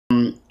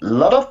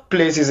lot of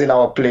places in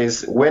our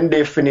place, when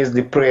they finish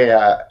the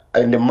prayer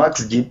in the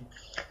masjid,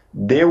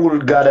 they will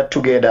gather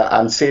together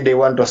and say they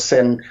want to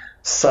send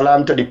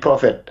salam to the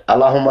Prophet.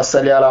 Allahumma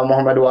salli ala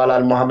Muhammad wa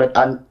ala Muhammad.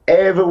 And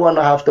everyone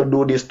have to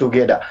do this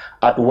together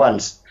at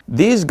once.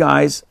 These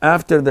guys,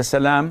 after the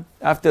salam,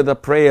 after the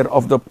prayer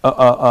of the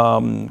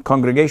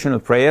congregational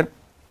prayer,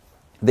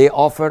 they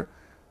offer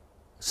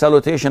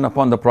salutation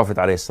upon the Prophet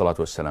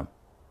ﷺ.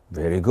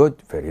 Very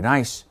good, very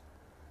nice.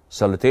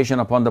 Salutation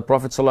upon the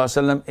Prophet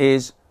ﷺ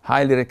is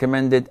highly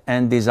recommended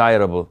and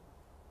desirable.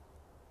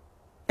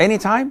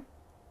 Anytime?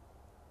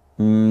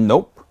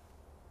 Nope.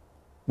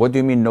 What do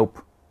you mean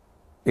nope?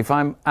 If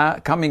I'm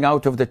coming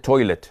out of the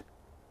toilet,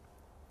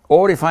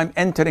 or if I'm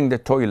entering the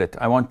toilet,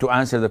 I want to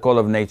answer the call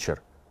of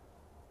nature.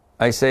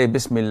 I say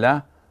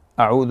Bismillah,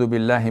 A'udhu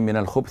billahi min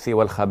al-khubthi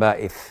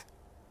wal-khaba'ith.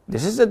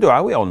 This is the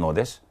dua, we all know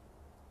this.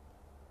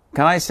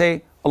 Can I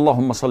say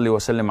Allahumma salli wa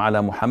sallim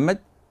ala Muhammad?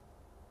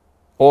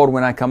 Or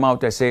when I come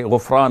out I say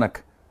Ghufranak,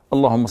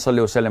 Allahumma salli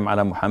wa sallim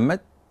ala Muhammad?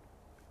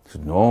 He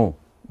said, no,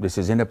 this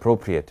is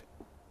inappropriate.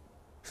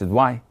 He said,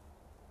 why?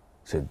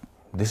 He said,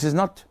 this is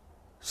not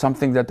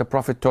something that the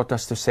Prophet taught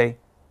us to say.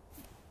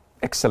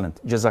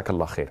 Excellent,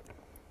 Jazakallah khair.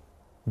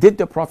 Did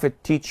the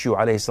Prophet teach you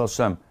alayhi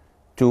salam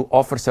to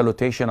offer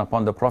salutation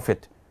upon the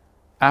Prophet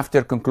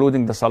after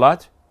concluding the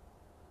salat?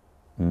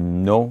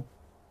 No.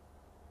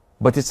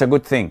 But it's a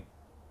good thing.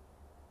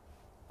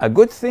 A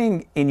good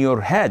thing in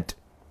your head,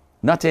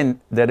 not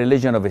in the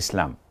religion of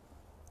Islam.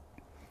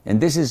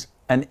 And this is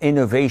an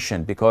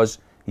innovation because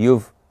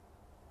you've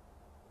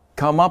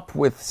come up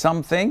with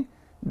something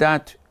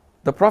that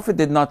the Prophet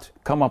did not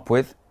come up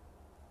with.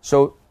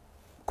 So,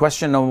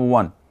 question number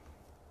one,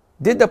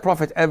 did the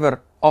Prophet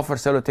ever offer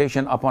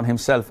salutation upon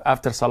himself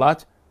after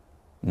salat?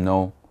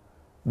 No.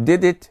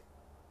 Did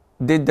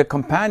the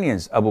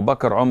companions, Abu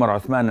Bakr, Umar,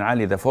 Uthman and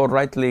Ali, the four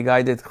rightly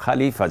guided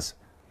Khalifas,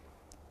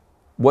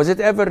 was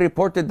it ever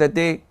reported that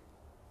they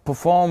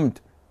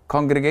performed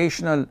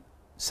congregational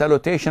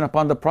salutation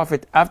upon the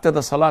Prophet after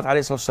the Salat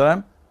alayhi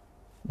salam?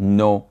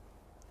 No.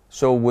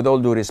 So with all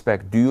due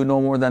respect, do you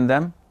know more than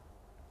them?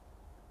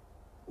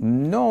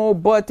 No,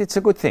 but it's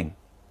a good thing.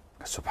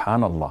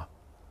 Subhanallah.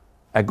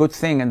 A good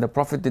thing and the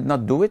Prophet did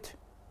not do it?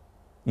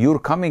 You're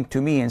coming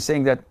to me and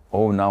saying that,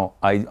 oh, now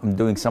I'm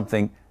doing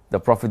something the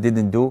Prophet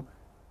didn't do.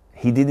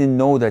 He didn't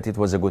know that it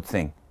was a good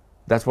thing.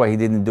 That's why he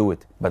didn't do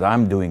it. But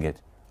I'm doing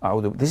it.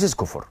 This is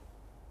kufr.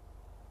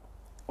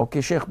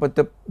 Okay, Sheikh, but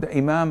the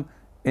Imam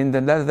in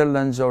the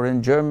Netherlands or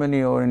in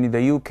Germany or in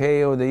the UK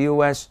or the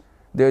US,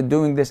 they're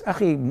doing this.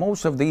 Akhi,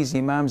 most of these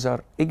Imams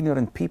are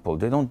ignorant people.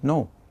 They don't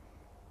know.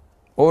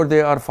 Or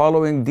they are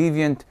following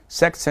deviant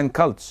sects and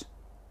cults.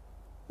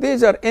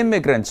 These are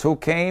immigrants who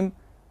came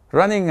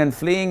running and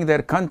fleeing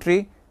their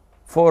country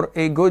for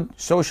a good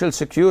social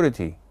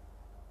security.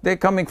 They're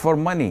coming for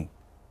money.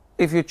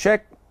 If you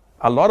check,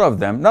 a lot of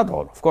them, not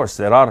all, of course,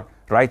 there are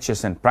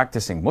righteous and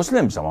practicing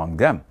Muslims among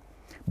them.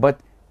 But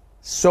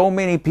so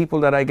many people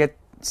that I get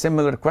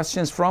similar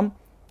questions from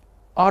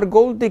are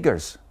gold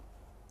diggers.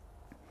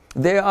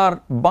 They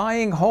are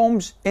buying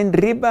homes in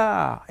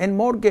riba, in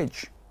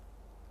mortgage.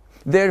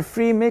 They're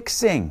free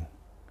mixing.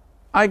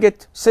 I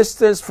get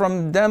sisters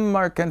from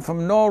Denmark and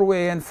from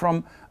Norway and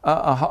from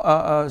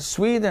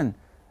Sweden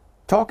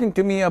talking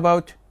to me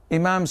about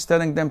Imams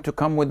telling them to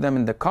come with them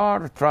in the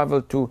car,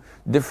 travel to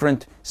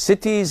different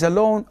cities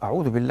alone.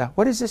 A'udhu billah.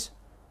 What is this?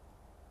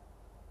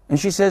 And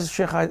she says,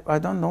 Sheikh, I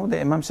don't know.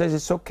 The Imam says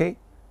it's okay.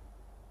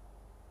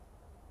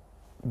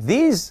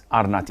 These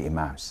are not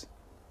Imams.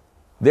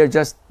 They're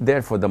just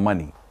there for the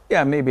money.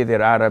 Yeah, maybe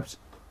they're Arabs,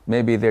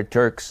 maybe they're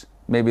Turks,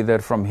 maybe they're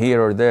from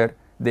here or there.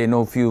 They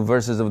know few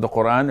verses of the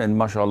Quran and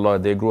mashallah,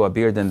 they grew a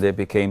beard and they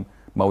became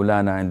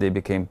Maulana and they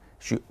became...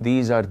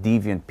 These are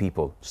deviant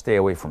people. Stay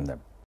away from them.